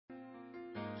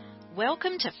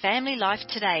Welcome to Family Life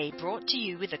Today, brought to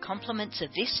you with the compliments of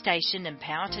this station and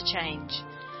Power to Change.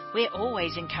 We're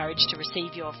always encouraged to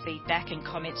receive your feedback and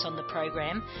comments on the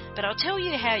program, but I'll tell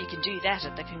you how you can do that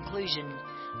at the conclusion.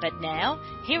 But now,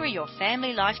 here are your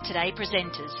Family Life Today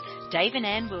presenters, Dave and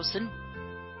Ann Wilson.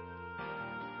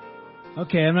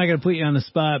 Okay, I'm not going to put you on the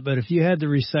spot, but if you had to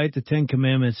recite the 10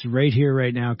 Commandments right here,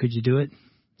 right now, could you do it?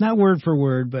 Not word for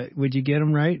word, but would you get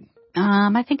them right?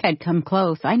 I think I'd come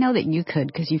close. I know that you could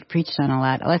because you've preached on a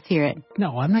lot. Let's hear it.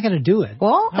 No, I'm not going to do it.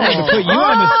 Whoa. I'm going to put you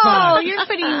on the spot. Oh, you're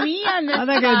putting me on the spot. I'm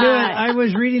not going to do it. I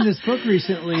was reading this book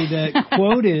recently that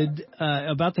quoted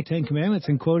about the 10 Commandments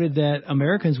and quoted that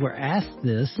Americans were asked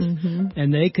this,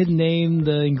 and they could name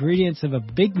the ingredients of a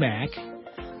Big Mac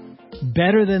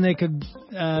better than they could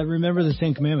remember the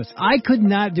 10 Commandments. I could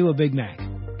not do a Big Mac.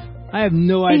 I have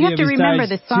no idea. You have to remember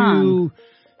the song.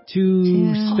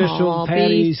 Two special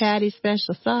patties. Beef patty,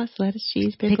 special sauce, lettuce,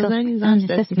 cheese, pickles, onions on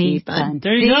sesame bun.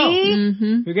 There you go.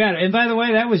 You got it. And by the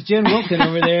way, that was Jen Wilkin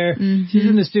over there. She's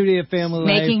in the studio of Family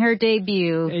Life. Making her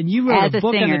debut. And you wrote as a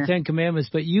book singer on the 10 Commandments,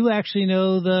 but you actually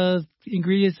know the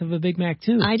ingredients of a Big Mac,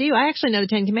 too. I do. I actually know the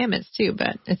 10 Commandments, too,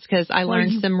 but it's because I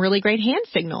learned some really great hand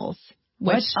signals.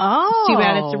 What? It's too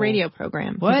bad it's a radio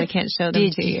program. What? I can't show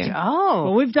them to you. Oh.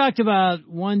 Well, we've talked about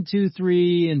 1, 2,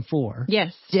 3, and 4.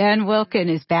 Yes. Jen Wilkin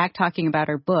is back talking about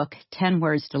her book, 10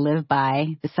 Words to Live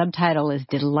By. The subtitle is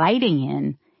Delighting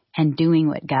in and Doing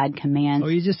What God Commands. Oh,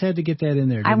 you just had to get that in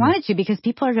there, I wanted to because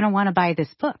people are going to want to buy this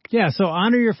book. Yeah, so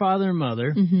honor your father and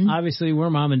mother. Obviously, we're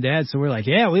mom and dad, so we're like,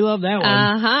 yeah, we love that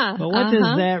one. But what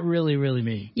does that really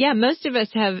mean? Yeah, most of us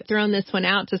have thrown this one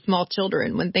out to small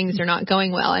children when things are not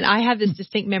going well. And I have this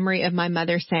distinct memory of my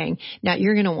mother saying, now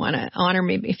you're going to want to honor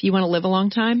me if you want to live a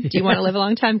long time. Do you want to live a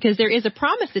long time? Because there is a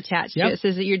promise attached to it. It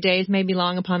says that your days may be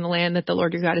long upon the land that the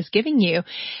Lord your God is giving you.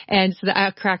 And so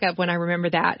I crack up when I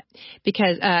remember that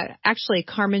because actually,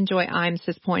 Carmen Joy Imes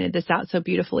has pointed this out so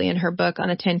beautifully in her book on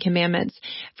the 10 Commandments.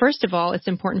 First of all, it's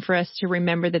important for us to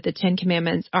remember that the 10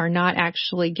 Commandments are not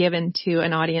actually given to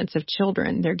an audience of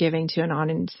children. They're given to an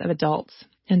audience of adults.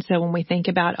 And so when we think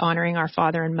about honoring our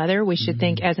father and mother, we should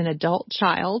think as an adult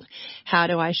child, how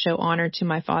do I show honor to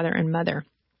my father and mother?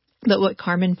 But what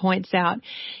Carmen points out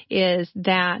is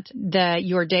that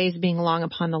your days being long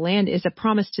upon the land is a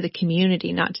promise to the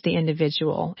community, not to the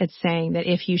individual. It's saying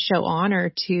that if you show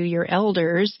honor to your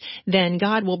elders, then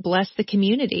God will bless the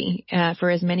community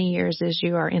for as many years as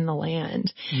you are in the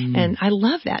land. And I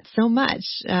love that so much.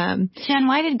 Jen,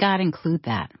 why did God include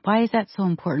that? Why is that so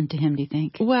important to him, do you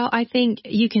think? Well, I think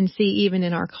you can see even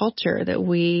in our culture that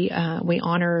we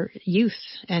honor youth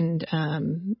and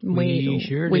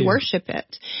we worship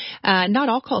it. Not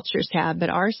all cultures have, but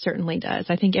ours certainly does.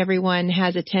 I think everyone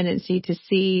has a tendency to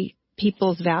see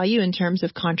people's value in terms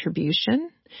of contribution.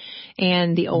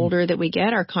 And the older that we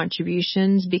get, our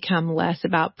contributions become less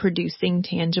about producing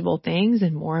tangible things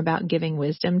and more about giving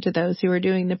wisdom to those who are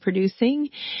doing the producing.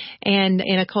 And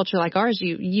in a culture like ours,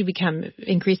 you become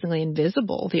increasingly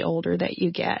invisible the older that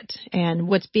you get. And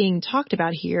what's being talked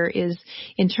about here is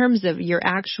in terms of your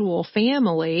actual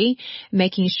family,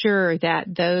 making sure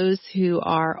that those who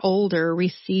are older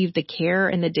receive the care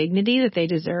and the dignity that they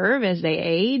deserve as they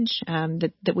age,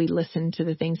 that we listen to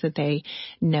the things that they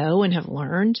know and have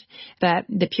learned. But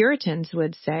the Puritans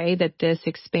would say that this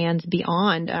expands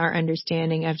beyond our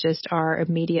understanding of just our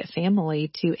immediate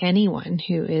family to anyone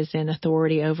who is in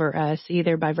authority over us,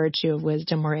 either by virtue of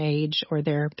wisdom or age or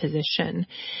their position.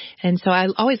 And so I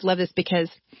always love this because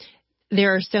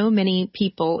there are so many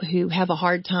people who have a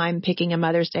hard time picking a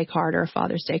Mother's Day card or a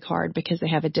Father's Day card because they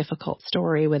have a difficult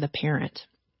story with a parent.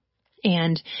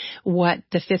 And what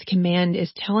the fifth command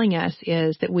is telling us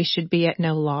is that we should be at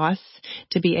no loss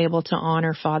to be able to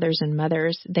honor fathers and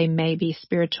mothers. They may be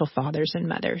spiritual fathers and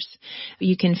mothers.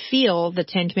 You can feel the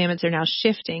 10 Commandments are now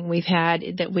shifting. We've had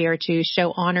that we are to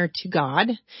show honor to God,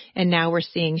 and now we're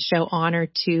seeing show honor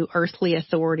to earthly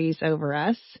authorities over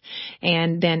us.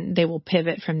 And then they will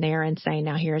pivot from there and say,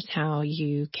 now here's how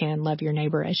you can love your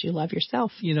neighbor as you love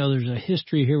yourself. You know, there's a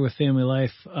history here with Family Life.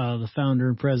 The founder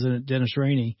and president, Dennis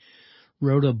Rainey,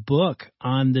 wrote a book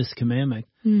on this commandment.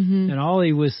 And all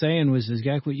he was saying was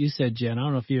exactly what you said, Jen. I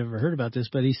don't know if you ever heard about this,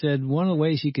 but he said one of the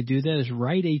ways you could do that is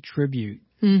write a tribute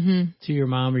to your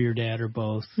mom or your dad or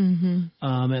both. And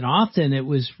often it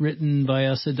was written by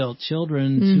us adult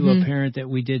children to a parent that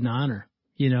we didn't honor,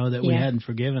 you know, that we hadn't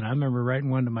forgiven. I remember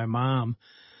writing one to my mom.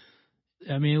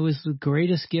 I mean, it was the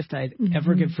greatest gift I'd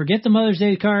ever get. Forget the Mother's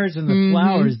Day cards and the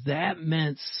flowers. That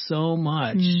meant so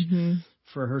much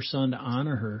for her son to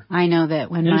honor her. I know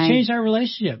that when it changed our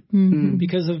relationship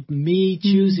because of me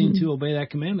choosing to obey that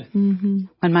commandment.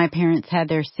 When my parents had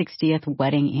their 60th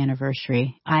wedding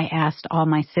anniversary, I asked all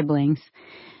my siblings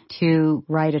to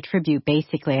write a tribute.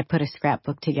 Basically, I put a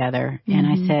scrapbook together and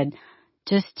I said,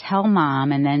 just tell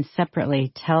Mom and then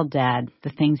separately tell Dad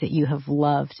the things that you have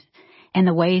loved and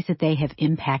the ways that they have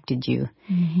impacted you.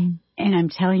 And I'm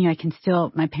telling you, I can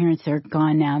still, my parents are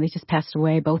gone now. They just passed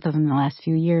away, both of them in the last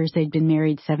few years. They'd been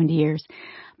married 70 years.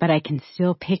 But I can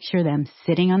still picture them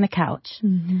sitting on the couch,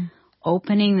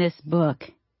 opening this book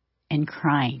and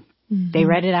crying. They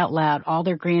read it out loud. All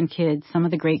their grandkids, some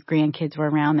of the great-grandkids were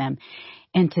around them.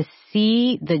 And to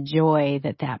see the joy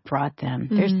that brought them.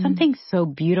 There's something so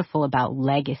beautiful about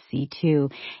legacy, too.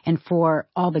 And for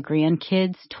all the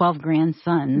grandkids, 12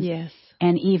 grandsons. Yes.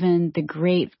 And even the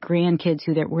great-grandkids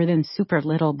who were then super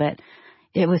little, but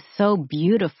it was so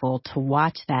beautiful to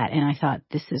watch that. And I thought,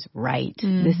 this is right.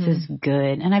 This is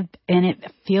good. And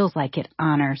it feels like it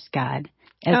honors God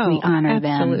as we honor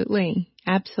them.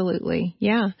 Absolutely.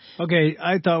 Yeah. Okay,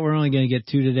 I thought we're only going to get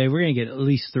 2 today. We're going to get at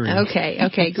least 3.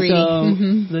 Okay, greedy.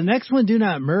 So the next one, do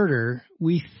not murder,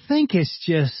 we think it's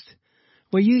just,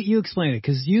 well, you explain it,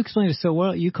 because you explained it so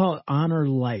well. You call it honor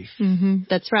life.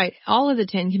 That's right. All of the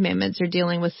 10 commandments are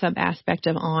dealing with some aspect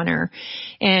of honor.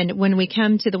 And when we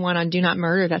come to the one on do not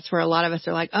murder, that's where a lot of us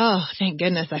are like, oh, thank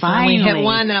goodness, I finally hit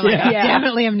one. And I'm like, I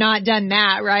definitely have not done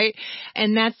that, right?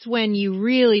 And that's when you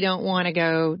really don't want to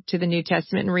go to the New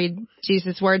Testament and read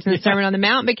Jesus' words in the Sermon on the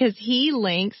Mount, because he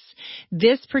links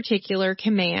this particular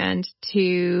command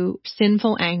to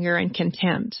sinful anger and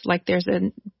contempt. Like there's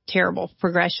a terrible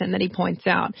progression that he points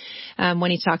out when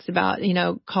he talks about,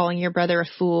 calling your brother a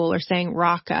fool or saying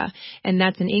raka. And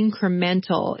that's an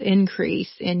incremental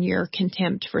increase in your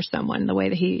contempt for someone, the way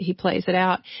that he plays it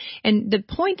out. And the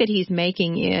point that he's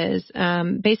making is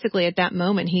basically at that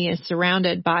moment he is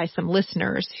surrounded by some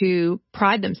listeners who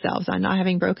pride themselves on not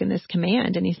having broken this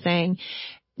command. And he's saying,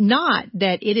 not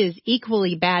that it is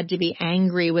equally bad to be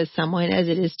angry with someone as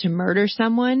it is to murder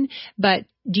someone, but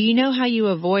do you know how you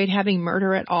avoid having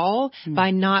murder at all? By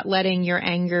not letting your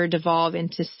anger devolve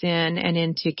into sin and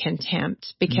into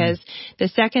contempt. Because the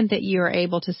second that you are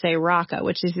able to say raka,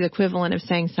 which is the equivalent of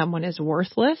saying someone is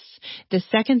worthless, the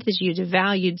second that you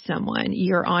devalued someone,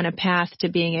 you're on a path to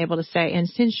being able to say, and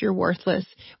since you're worthless,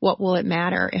 what will it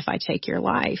matter if I take your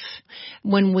life?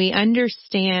 When we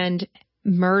understand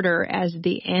murder as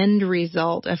the end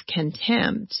result of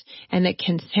contempt, and that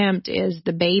contempt is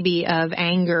the baby of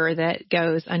anger that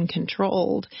goes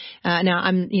uncontrolled.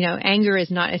 Anger is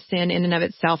not a sin in and of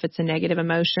itself. It's a negative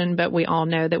emotion, but we all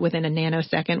know that within a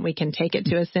nanosecond we can take it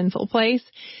to a sinful place.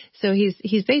 So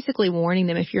he's basically warning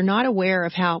them, if you're not aware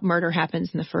of how murder happens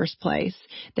in the first place,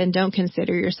 then don't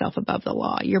consider yourself above the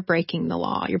law. You're breaking the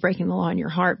law. You're breaking the law in your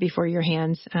heart before your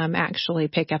hands actually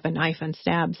pick up a knife and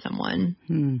stab someone.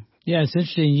 Yeah, it's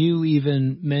interesting. You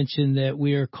even mentioned that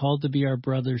we are called to be our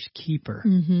brother's keeper.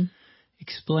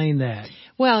 Explain that.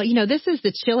 Well, this is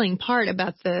the chilling part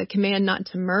about the command not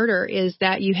to murder, is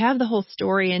that you have the whole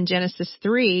story in Genesis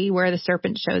 3 where the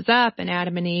serpent shows up and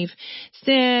Adam and Eve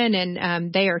sin,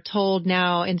 and they are told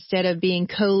now, instead of being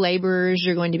co-laborers,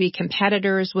 you're going to be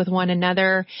competitors with one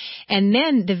another. And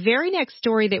then the very next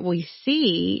story that we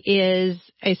see is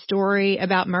a story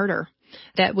about murder.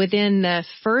 That within the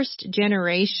first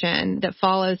generation that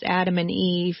follows Adam and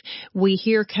Eve, we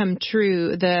hear come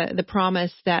true the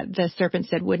promise that the serpent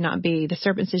said would not be. The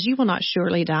serpent says, you will not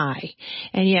surely die.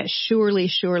 And yet surely,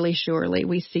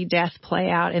 we see death play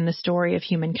out in the story of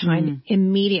humankind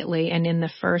immediately. And in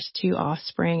the first 2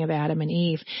 offspring of Adam and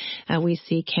Eve, we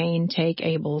see Cain take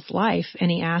Abel's life. And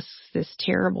he asks this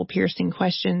terrible, piercing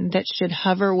question that should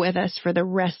hover with us for the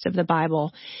rest of the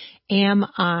Bible. Am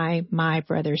I my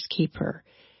brother's keeper?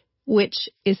 Which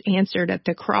is answered at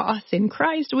the cross in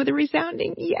Christ with a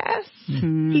resounding yes.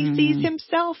 He sees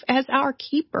himself as our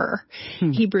keeper.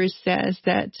 Hebrews says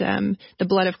that the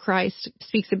blood of Christ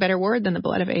speaks a better word than the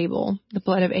blood of Abel. The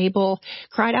blood of Abel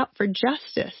cried out for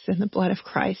justice, and the blood of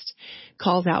Christ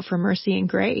calls out for mercy and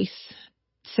grace.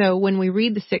 So when we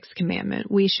read the 6th commandment,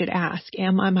 we should ask,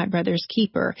 am I my brother's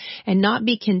keeper? And not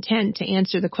be content to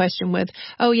answer the question with,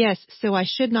 oh yes, so I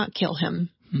should not kill him.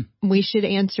 We should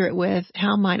answer it with,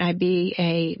 how might I be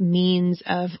a means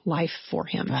of life for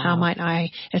him? Wow. How might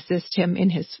I assist him in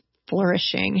his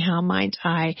flourishing? How might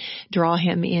I draw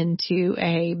him into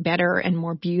a better and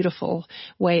more beautiful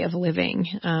way of living?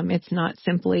 It's not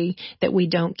simply that we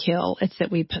don't kill. It's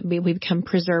that we become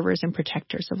preservers and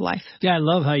protectors of life. Yeah, I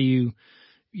love how you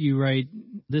write,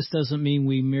 this doesn't mean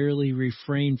we merely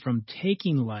refrain from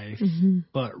taking life,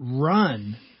 but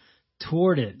run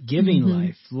toward it,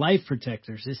 giving life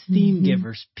protectors, esteem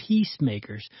givers,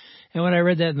 peacemakers. And when I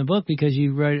read that in the book, because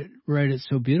you write it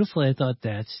so beautifully, I thought,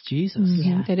 that's Jesus.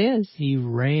 Yeah, it is. He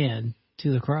ran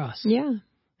to the cross. Yeah.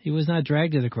 He was not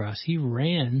dragged to the cross. He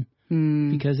ran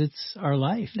because it's our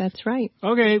life. That's right.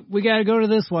 Okay, we got to go to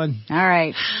this one. All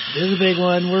right. This is a big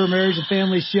one. We're a marriage and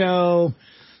family show.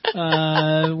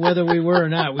 Whether we were or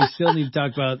not, we still need to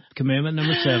talk about commandment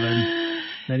number 7.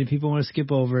 Many people want to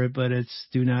skip over it, but it's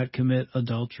do not commit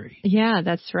adultery. Yeah,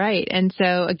 that's right. And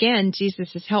so, again,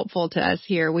 Jesus is helpful to us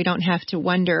here. We don't have to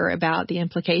wonder about the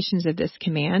implications of this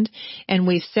command. And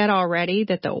we've said already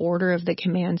that the order of the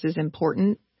commands is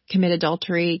important. Commit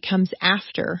adultery comes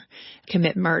after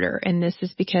commit murder. And this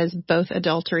is because both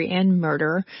adultery and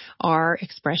murder are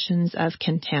expressions of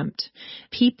contempt.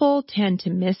 People tend to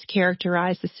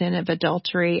mischaracterize the sin of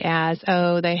adultery as,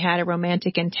 oh, they had a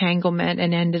romantic entanglement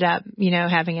and ended up,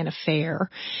 having an affair.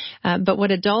 But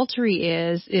what adultery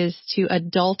is to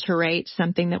adulterate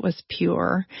something that was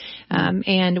pure.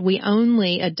 And we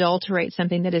only adulterate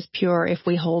something that is pure if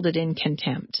we hold it in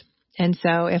contempt. And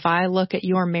so if I look at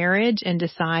your marriage and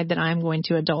decide that I'm going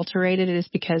to adulterate it, it is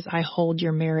because I hold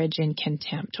your marriage in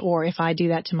contempt. Or if I do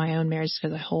that to my own marriage, it's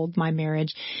because I hold my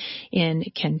marriage in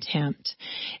contempt.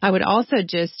 I would also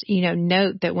just,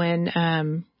 note that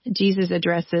when Jesus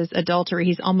addresses adultery,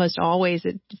 he's almost always,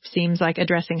 it seems like,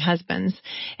 addressing husbands.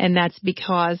 And that's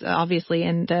because, obviously,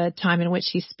 in the time in which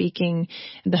he's speaking,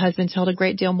 the husbands held a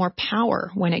great deal more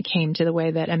power when it came to the way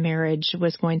that a marriage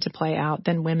was going to play out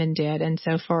than women did. And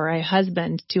so for a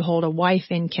husband to hold a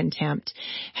wife in contempt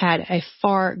had a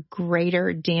far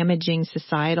greater damaging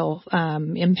societal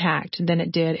impact than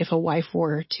it did if a wife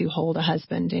were to hold a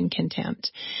husband in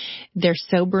contempt. They're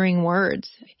sobering words.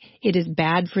 It is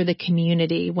bad for the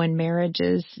community when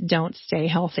marriages don't stay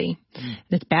healthy.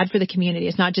 It's bad for the community.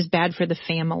 It's not just bad for the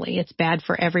family. It's bad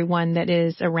for everyone that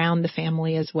is around the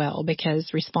family as well,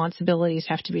 because responsibilities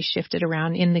have to be shifted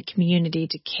around in the community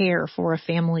to care for a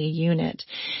family unit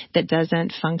that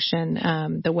doesn't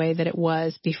function the way that it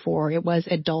was before it was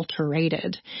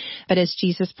adulterated. But as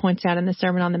Jesus points out in the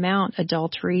Sermon on the Mount,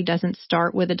 adultery doesn't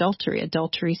start with adultery.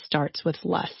 Adultery starts with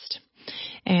lust.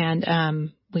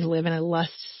 And we live in a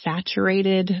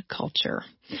lust-saturated culture.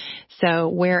 So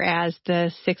whereas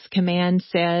the 6th command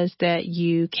says that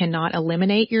you cannot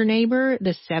eliminate your neighbor,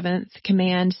 the 7th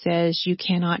command says you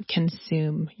cannot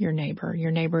consume your neighbor.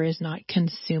 Your neighbor is not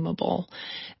consumable.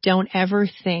 Don't ever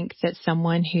think that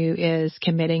someone who is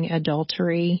committing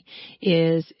adultery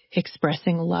is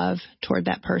expressing love toward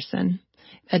that person.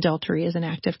 Adultery is an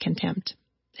act of contempt.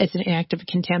 It's an act of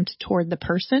contempt toward the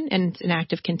person, and it's an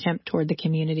act of contempt toward the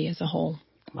community as a whole.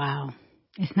 Wow.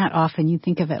 It's not often you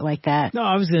think of it like that. No,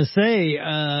 I was going to say,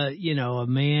 a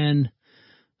man,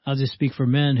 I'll just speak for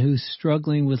men, who's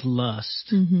struggling with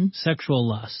lust, sexual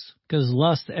lust. Because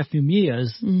lust, ephemia,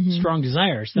 is strong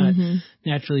desire. It's not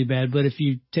naturally bad, but if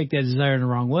you take that desire in the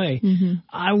wrong way,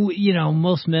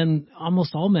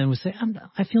 almost all men would say,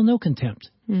 I feel no contempt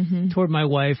toward my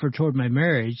wife or toward my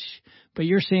marriage. But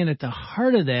you're saying at the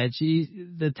heart of that,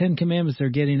 the 10 Commandments are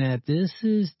getting at, this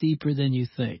is deeper than you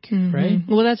think, right?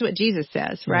 Well, that's what Jesus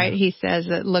says, right? Yeah. He says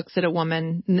that looks at a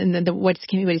woman, and what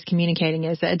he's communicating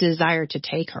is a desire to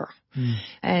take her.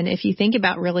 And if you think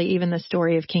about really even the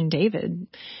story of King David,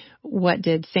 what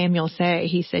did Samuel say?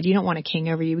 He said, you don't want a king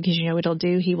over you because you know what he'll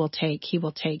do? He will take, he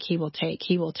will take, he will take,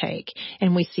 he will take.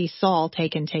 And we see Saul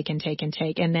take and take and take and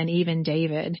take. And then even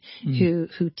David, who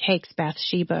takes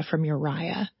Bathsheba from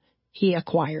Uriah. He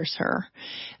acquires her.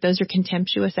 Those are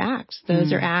contemptuous acts.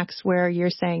 Those are acts where you're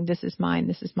saying, this is mine,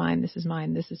 this is mine, this is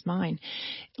mine, this is mine.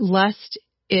 Lust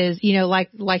is,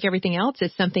 like everything else,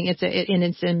 it's something, in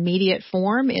its immediate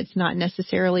form. It's not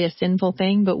necessarily a sinful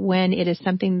thing, but when it is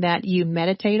something that you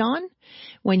meditate on,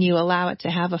 when you allow it to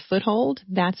have a foothold,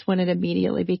 that's when it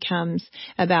immediately becomes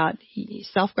about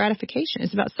self-gratification.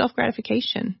 It's about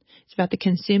self-gratification. It's about the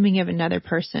consuming of another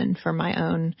person for my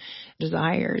own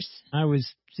desires. I was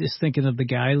just thinking of the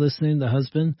guy listening, the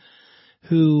husband,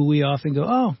 who we often go,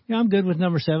 oh, yeah, I'm good with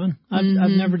number 7. I've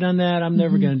never done that. I'm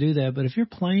never going to do that. But if you're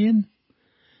playing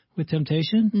with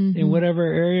temptation in whatever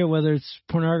area, whether it's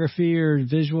pornography or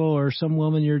visual or some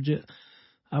woman,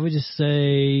 I would just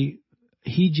say,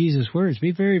 heed Jesus' words.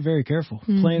 Be very, very careful.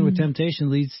 Playing with temptation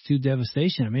leads to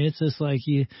devastation. I mean, it's just like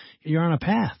you're on a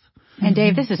path. And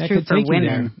Dave, this is true for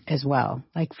women as well.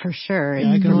 Like, for sure.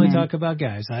 Yeah, I can only talk about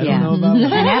guys. I don't know about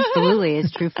women. And absolutely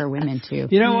is true for women too.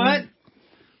 You know what?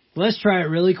 Let's try it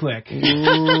really quick. I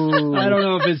don't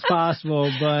know if it's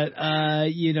possible, but,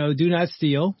 do not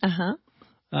steal.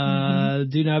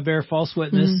 do not bear false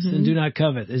witness, and do not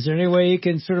covet. Is there any way you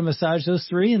can sort of massage those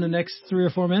three in the next 3 or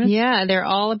 4 minutes? Yeah, they're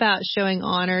all about showing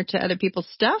honor to other people's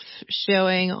stuff,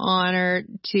 showing honor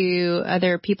to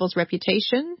other people's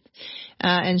reputation,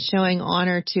 and showing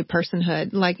honor to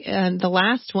personhood. Like the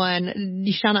last one,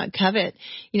 you shall not covet.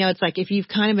 It's like if you've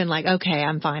kind of been like, okay,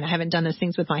 I'm fine, I haven't done those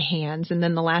things with my hands. And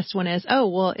then the last one is, oh,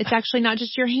 well, it's actually not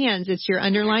just your hands, it's your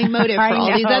underlying motive for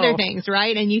all these other things,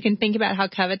 right? And you can think about how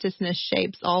covetousness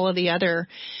shapes all of the other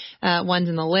ones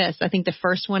in the list. I think the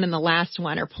first one and the last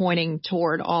one are pointing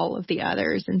toward all of the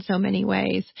others in so many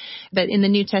ways. But in the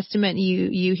New Testament,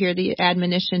 you hear the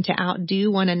admonition to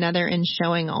outdo one another in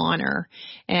showing honor.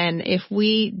 And if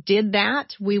we did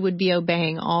that, we would be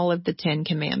obeying all of the 10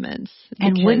 commandments.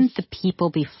 And wouldn't the people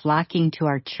be flocking to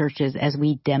our churches as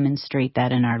we demonstrate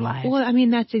that in our lives? Well, I mean,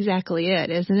 that's exactly it,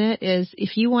 isn't it? Is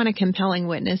if you want a compelling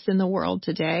witness in the world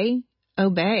today,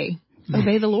 obey.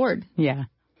 Obey the Lord. Yeah.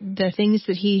 The things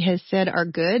that he has said are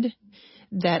good,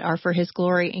 that are for his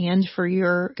glory and for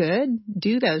your good,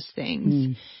 do those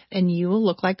things. And you will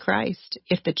look like Christ.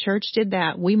 If the church did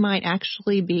that, we might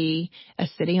actually be a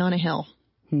city on a hill.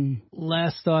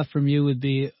 Last thought from you would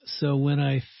be, so when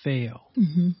I fail,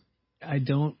 I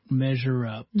don't measure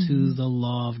up to the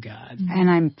law of God. And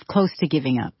I'm close to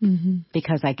giving up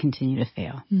because I continue to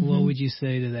fail. What would you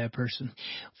say to that person?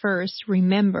 First,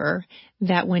 remember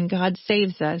that when God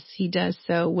saves us, he does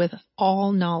so with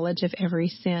all knowledge of every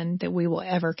sin that we will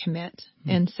ever commit.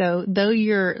 And so though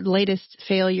your latest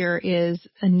failure is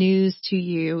a news to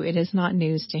you, it is not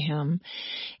news to him.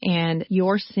 And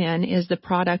your sin is the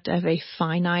product of a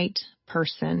finite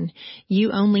person.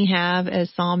 You only have, as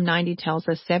Psalm 90 tells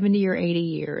us, 70 or 80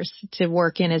 years to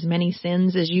work in as many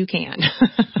sins as you can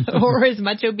or as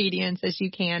much obedience as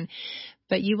you can.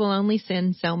 But you will only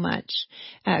sin so much.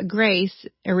 Grace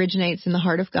originates in the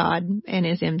heart of God and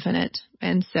is infinite.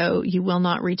 And so you will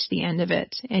not reach the end of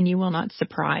it, and you will not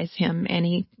surprise him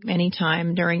any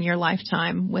time during your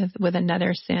lifetime with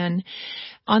another sin.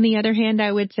 On the other hand,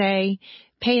 I would say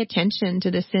pay attention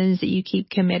to the sins that you keep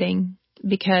committing,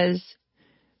 because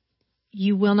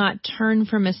you will not turn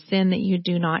from a sin that you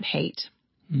do not hate.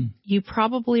 You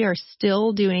probably are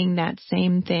still doing that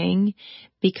same thing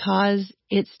because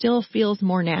it still feels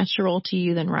more natural to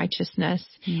you than righteousness,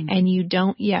 and you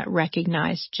don't yet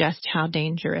recognize just how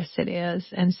dangerous it is.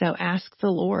 And so ask the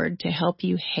Lord to help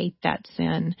you hate that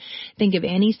sin. Think of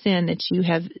any sin that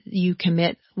you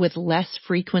commit with less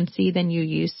frequency than you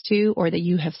used to, or that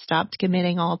you have stopped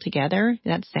committing altogether.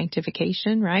 That's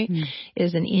sanctification, right?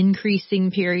 Is an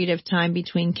increasing period of time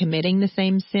between committing the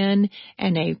same sin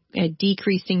and a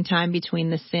decreasing time between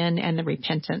the sin and the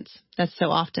repentance. That's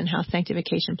so often how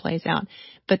sanctification plays out.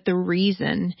 But the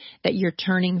reason that you're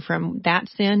turning from that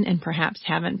sin and perhaps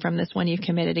haven't from this one you've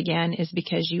committed again is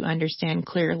because you understand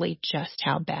clearly just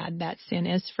how bad that sin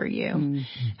is for you.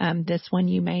 This one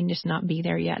you may just not be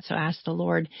there yet. So ask the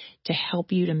Lord to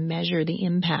help you to measure the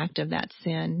impact of that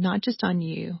sin, not just on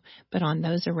you, but on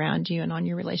those around you and on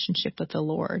your relationship with the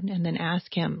Lord. And then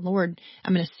ask him, Lord,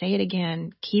 I'm going to say it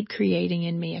again. Keep creating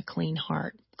in me a clean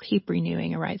heart. Keep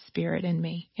renewing a right spirit in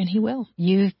me. And he will.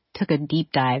 You took a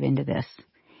deep dive into this.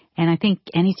 And I think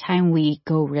anytime we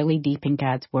go really deep in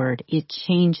God's word, it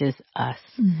changes us.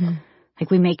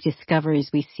 Like we make discoveries,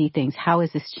 we see things. How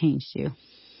has this changed you?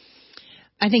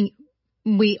 I think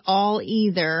we all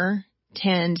either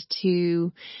tend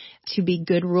to be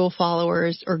good rule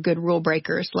followers or good rule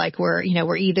breakers. Like we're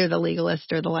either the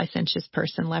legalist or the licentious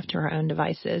person left to our own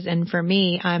devices. And for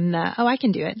me, I'm I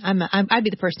can do it. I'd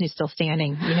be the person who's still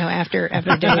standing, after Dave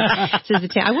says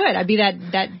the I'd be that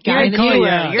guy in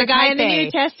the guy in the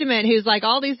New Testament who's like,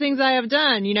 all these things I have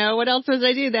done, what else was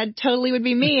I do? That totally would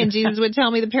be me. And Jesus would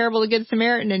tell me the parable of the Good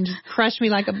Samaritan and just crush me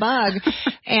like a bug.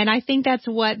 And I think that's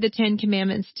what the 10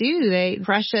 Commandments do. They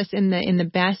crush us in the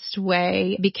best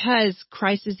way, because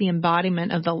Christ is the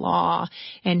embodiment of the law,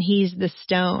 and he's the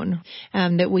stone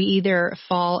that we either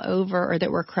fall over or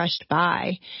that we're crushed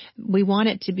by. We want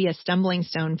it to be a stumbling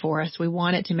stone for us. We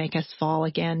want it to make us fall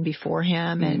again before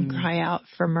him and cry out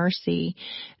for mercy.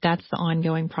 That's the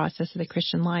ongoing process of the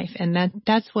Christian life. And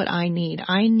that's what I need.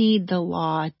 I need the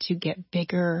law to get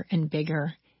bigger and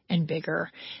bigger and bigger,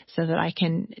 so that I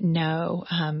can know,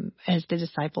 as the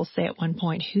disciples say at one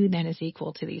point, who then is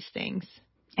equal to these things.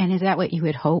 And is that what you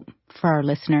would hope for our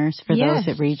listeners, for those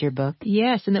that read your book?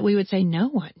 Yes, and that we would say, no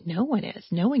one is.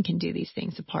 No one can do these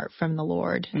things apart from the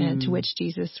Lord. And to which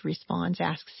Jesus responds,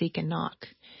 ask, seek, and knock.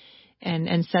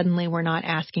 And suddenly we're not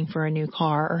asking for a new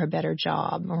car or a better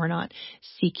job, or we're not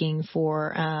seeking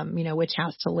for, which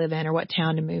house to live in or what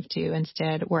town to move to.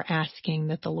 Instead, we're asking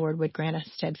that the Lord would grant us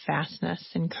steadfastness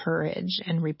and courage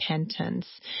and repentance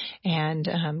and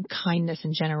kindness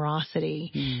and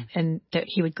generosity, and that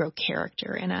He would grow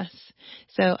character in us.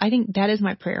 So I think that is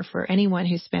my prayer for anyone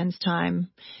who spends time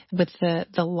with the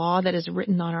law that is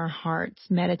written on our hearts,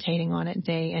 meditating on it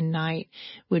day and night,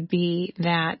 would be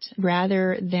that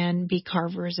rather than be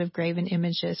carvers of graven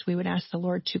images, we would ask the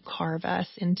Lord to carve us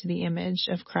into the image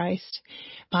of Christ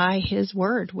by His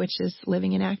word, which is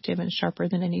living and active and sharper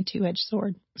than any two-edged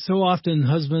sword. So often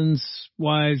husbands,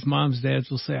 wives, moms, dads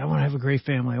will say, I want to have a great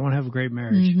family. I want to have a great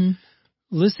marriage. Mm-hmm.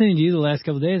 Listening to you the last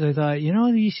couple of days, I thought, you know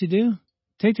what you should do?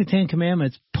 Take the 10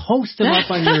 Commandments, post them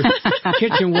up on your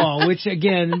kitchen wall, which,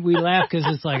 again, we laugh because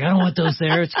it's like, I don't want those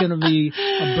there. It's going to be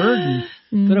a burden.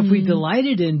 Mm-hmm. But if we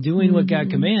delighted in doing what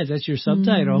God commands, that's your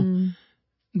subtitle,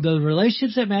 the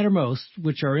relationships that matter most,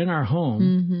 which are in our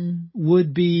home,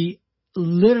 would be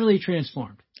literally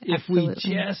transformed. Absolutely. If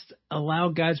we just allow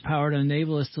God's power to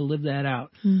enable us to live that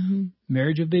out. Mm-hmm.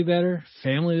 Marriage would be better,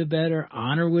 family would be better,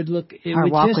 honor would look, it Our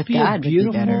would walk just with be God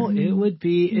beautiful. Would be it would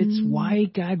be, it's why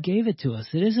God gave it to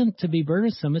us. It isn't to be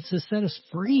burdensome, it's to set us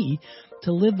free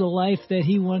to live the life that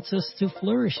He wants us to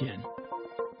flourish in.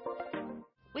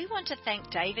 We want to thank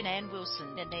Dave and Ann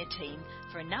Wilson and their team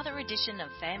for another edition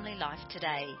of Family Life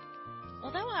Today.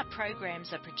 Although our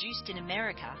programs are produced in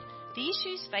America, the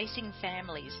issues facing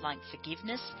families like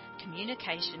forgiveness,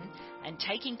 communication, and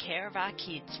taking care of our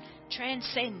kids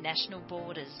transcend national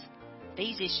borders.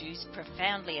 These issues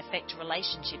profoundly affect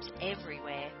relationships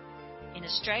everywhere. In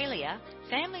Australia,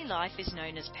 Family Life is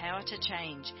known as Power to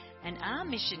Change, and our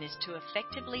mission is to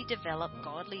effectively develop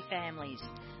godly families,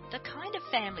 the kind of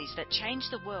families that change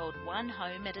the world one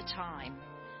home at a time.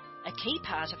 A key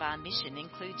part of our mission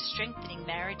includes strengthening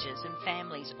marriages and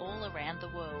families all around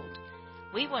the world.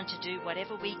 We want to do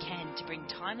whatever we can to bring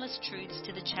timeless truths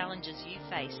to the challenges you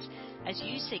face as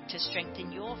you seek to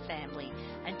strengthen your family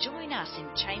and join us in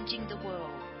changing the world.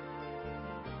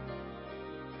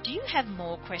 Do you have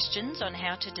more questions on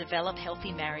how to develop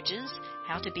healthy marriages,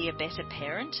 how to be a better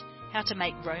parent, how to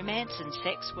make romance and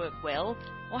sex work well,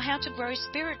 or how to grow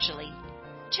spiritually?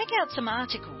 Check out some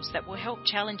articles that will help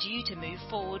challenge you to move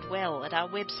forward well at our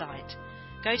website.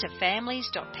 Go to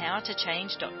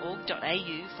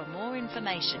families.powertochange.org.au for more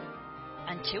information.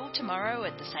 Until tomorrow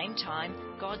at the same time,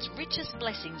 God's richest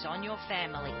blessings on your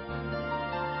family.